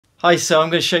Hi, so I'm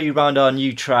going to show you around our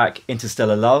new track,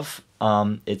 Interstellar Love.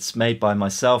 It's made by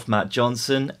myself, Matt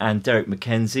Johnson, and Derrick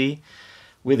Mckenzie.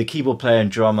 We're the keyboard player and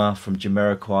drummer from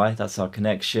Jamiroquai, that's our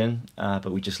connection,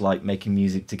 but we just like making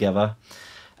music together.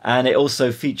 And it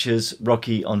also features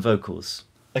Roki on vocals.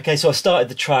 Okay, so I started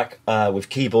the track with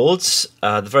keyboards.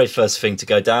 The very first thing to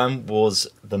go down was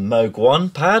the Moog 1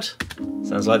 pad.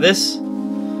 Sounds like this.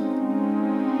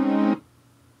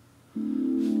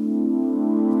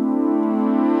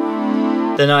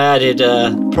 Then I added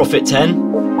Prophet 10.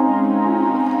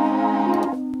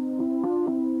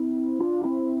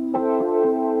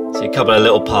 So a couple of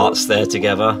little parts there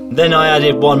together. Then I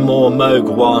added one more Moog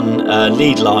 1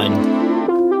 lead line.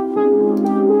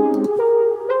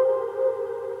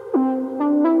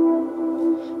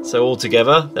 So all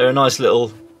together, they're a nice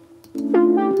little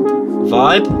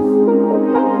vibe.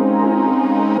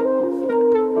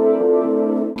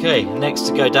 Okay, next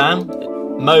to go down,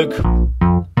 Moog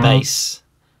bass.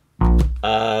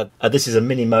 This is a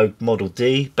Mini Moog Model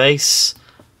D bass,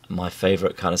 my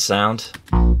favourite kind of sound.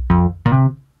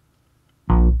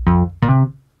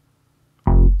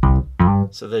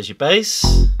 So there's your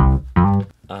bass,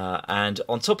 and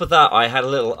on top of that I had a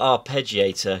little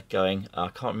arpeggiator going. I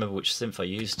can't remember which synth I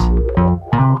used.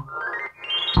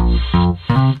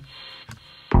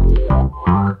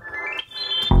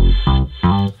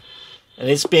 And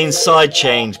it's being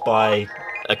sidechained by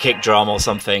a kick drum or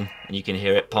something, and you can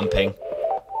hear it pumping.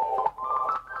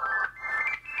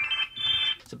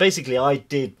 So basically I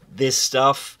did this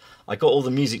stuff, I got all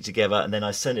the music together, and then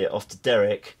I sent it off to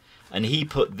Derrick, and he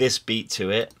put this beat to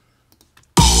it.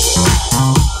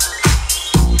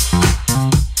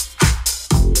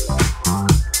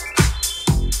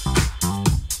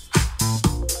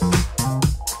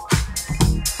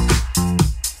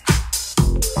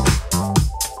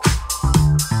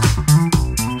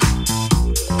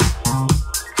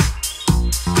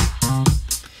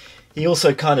 He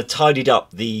also kind of tidied up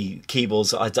the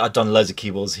keyboards. I'd done loads of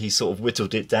keyboards. He sort of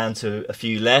whittled it down to a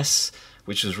few less,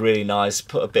 which was really nice.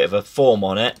 Put a bit of a form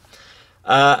on it.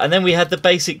 And then we had the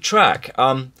basic track.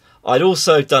 I'd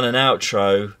also done an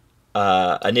outro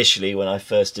initially when I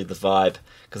first did the vibe,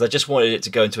 because I just wanted it to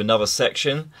go into another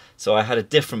section. So I had a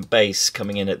different bass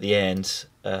coming in at the end,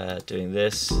 doing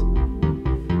this.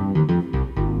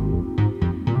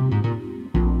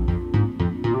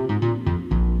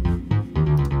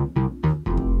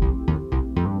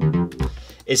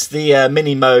 It's the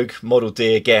Mini Moog Model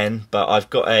D again, but I've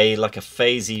got like a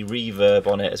phasey reverb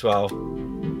on it as well,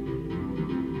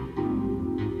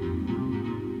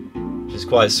 which is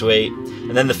quite sweet.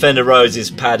 And then the Fender Rhodes is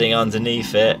padding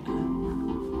underneath it,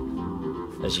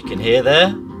 as you can hear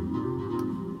there.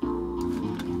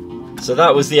 So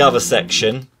that was the other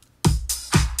section.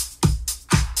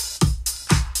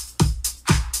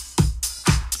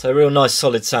 So real nice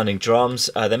solid sounding drums.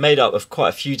 They're made up of quite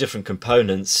a few different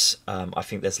components. I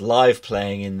think there's live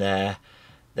playing in there.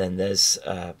 Then there's,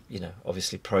 you know,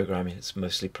 obviously programming. It's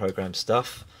mostly programmed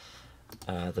stuff.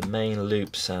 The main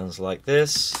loop sounds like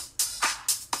this.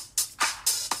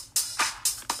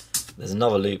 There's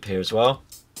another loop here as well.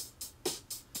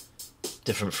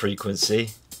 Different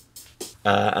frequency.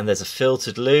 And there's a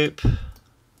filtered loop.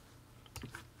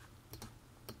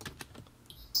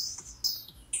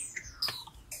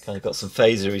 Kind of got some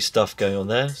phasery stuff going on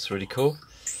there. It's really cool.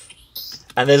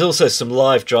 And there's also some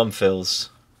live drum fills,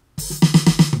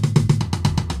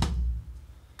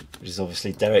 which is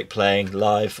obviously Derrick playing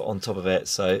live on top of it.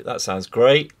 So that sounds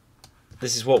great.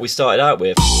 This is what we started out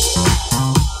with.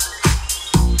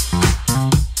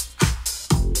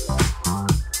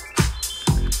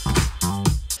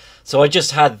 So I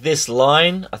just had this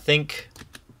line, I think.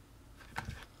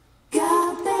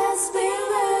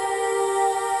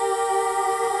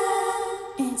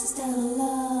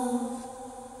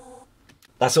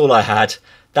 That's all I had.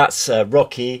 That's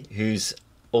Roki, who's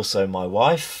also my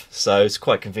wife, so it's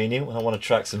quite convenient when I want to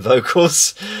track some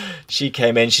vocals. She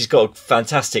came in, she's got a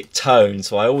fantastic tone,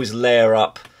 so I always layer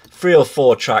up 3 or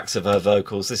 4 tracks of her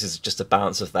vocals. This is just a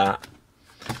bounce of that.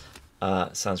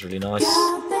 Sounds really nice.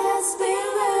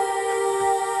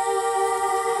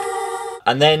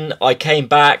 And then I came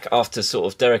back after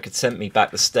sort of Derrick had sent me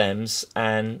back the stems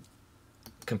and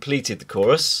completed the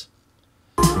chorus.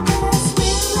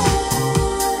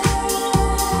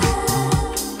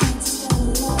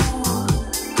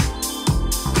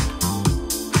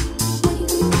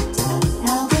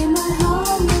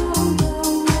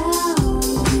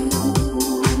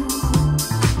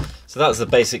 So that was the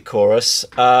basic chorus,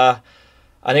 and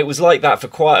it was like that for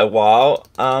quite a while,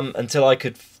 until I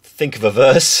could think of a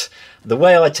verse. The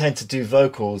way I tend to do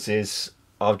vocals is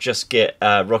I'll just get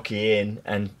Roki in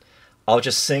and I'll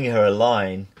just sing her a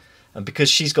line. And because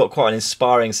she's got quite an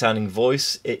inspiring sounding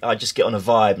voice, I just get on a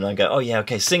vibe and I go, oh yeah,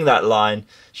 okay, sing that line.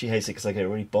 She hates it because I get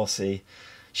really bossy.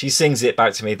 She sings it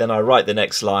back to me, then I write the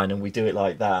next line, and we do it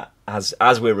like that.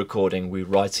 As we're recording, we're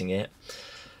writing it.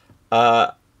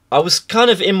 I was kind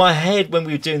of in my head when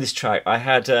we were doing this track, I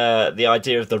had the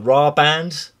idea of the Ra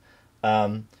band.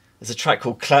 There's a track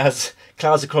called Clouds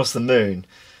Across the Moon,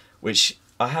 which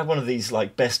I had one of these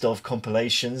like best of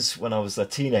compilations when I was a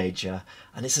teenager,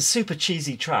 and it's a super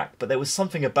cheesy track, but there was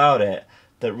something about it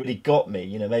that really got me,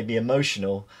 you know, made me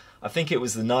emotional. I think it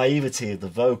was the naivety of the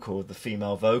vocal, the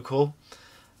female vocal.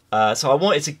 So I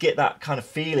wanted to get that kind of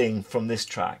feeling from this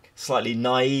track, slightly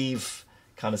naive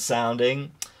kind of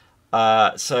sounding.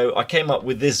 So I came up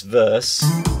with this verse.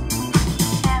 Every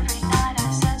night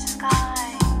I search the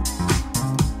sky,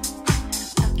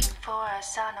 looking for a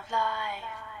sign of life.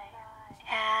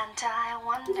 And I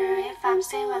wonder if I'm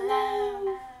still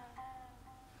alone.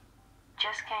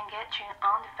 Just can't get you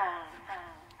on the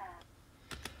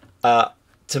phone.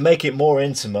 To make it more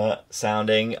intimate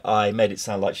sounding, I made it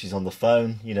sound like she's on the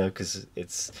phone, you know, because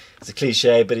it's a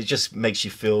cliche, but it just makes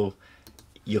you feel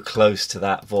you're close to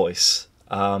that voice.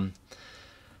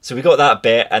 So we got that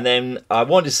bit, and then I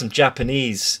wanted some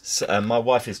Japanese. My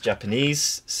wife is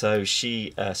Japanese, so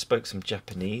she spoke some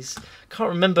Japanese. Can't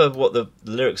remember what the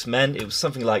lyrics meant. It was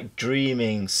something like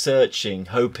dreaming, searching,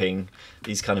 hoping,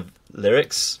 these kind of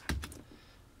lyrics.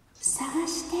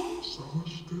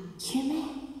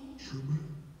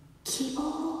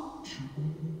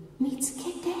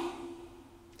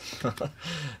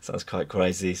 Sounds quite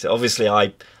crazy. So obviously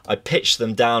I pitched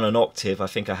them down an octave. I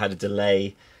think I had a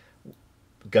delay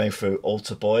going through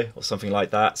Alter Boy or something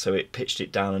like that, so it pitched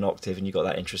it down an octave and you got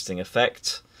that interesting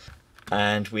effect.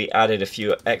 And we added a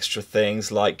few extra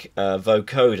things like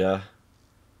vocoder.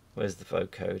 Where's the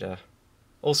vocoder?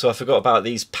 Also, I forgot about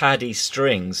these paddy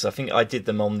strings. I think I did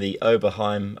them on the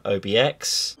Oberheim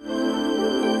OBX.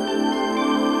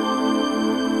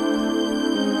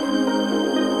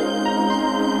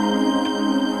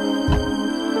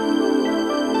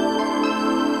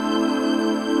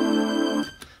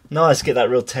 Nice, get that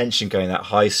real tension going, that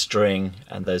high string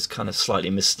and those kind of slightly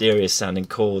mysterious sounding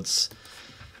chords,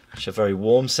 which are very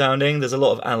warm sounding. There's a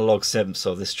lot of analog synths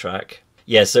of this track.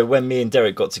 Yeah, so when me and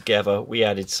Derrick got together, we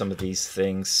added some of these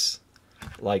things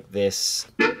like this.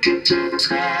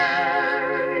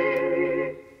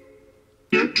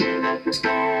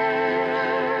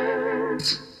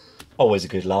 Always a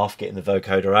good laugh getting the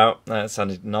vocoder out. That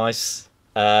sounded nice.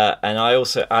 And I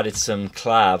also added some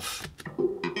clav.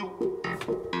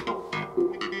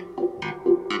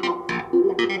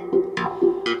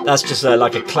 That's just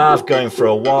like a clav going for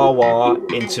a wah-wah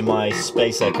into my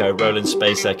Space Echo, Roland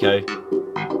Space Echo.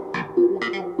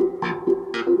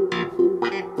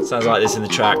 Sounds like this in the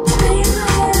track.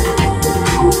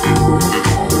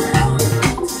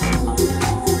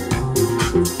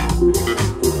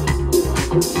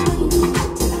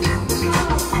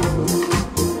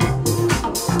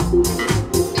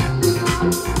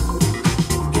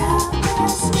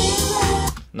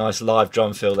 Nice live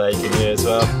drum fill there, you can hear as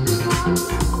well.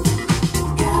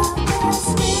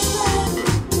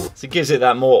 So it gives it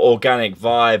that more organic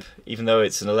vibe, even though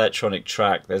it's an electronic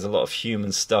track. There's a lot of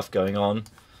human stuff going on.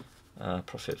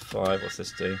 Prophet 5, what's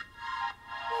this do?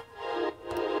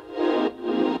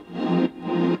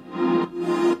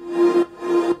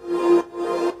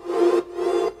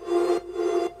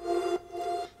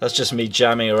 That's just me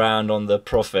jamming around on the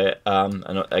Prophet,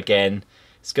 and again,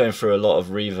 it's going through a lot of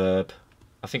reverb.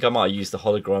 I think I might have used the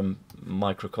hologram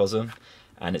microcosm,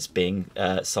 and it's being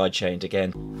sidechained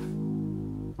again.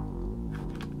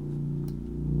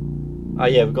 Oh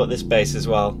yeah, we've got this bass as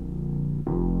well.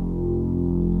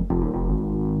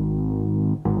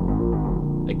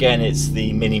 Again, it's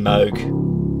the Mini Moog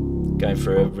going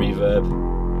through a reverb.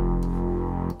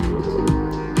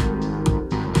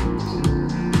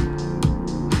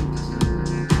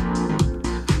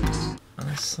 Oh,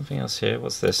 there's something else here.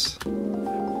 What's this?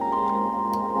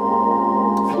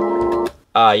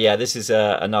 Ah, yeah, this is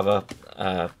another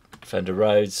Fender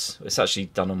Rhodes. It's actually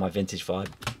done on my Vintage Vibe.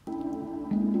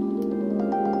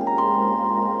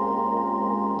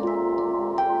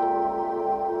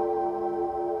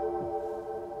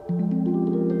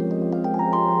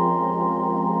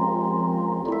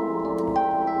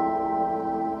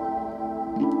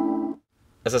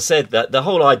 As I said, that the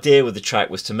whole idea with the track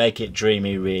was to make it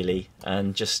dreamy, really,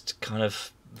 and just kind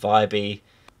of vibey.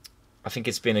 I think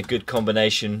it's been a good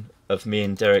combination of me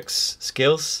and Derrick's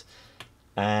skills,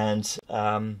 and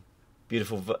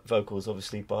beautiful vocals,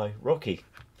 obviously, by Roki.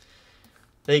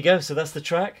 There you go. So that's the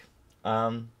track.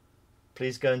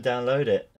 Please go and download it.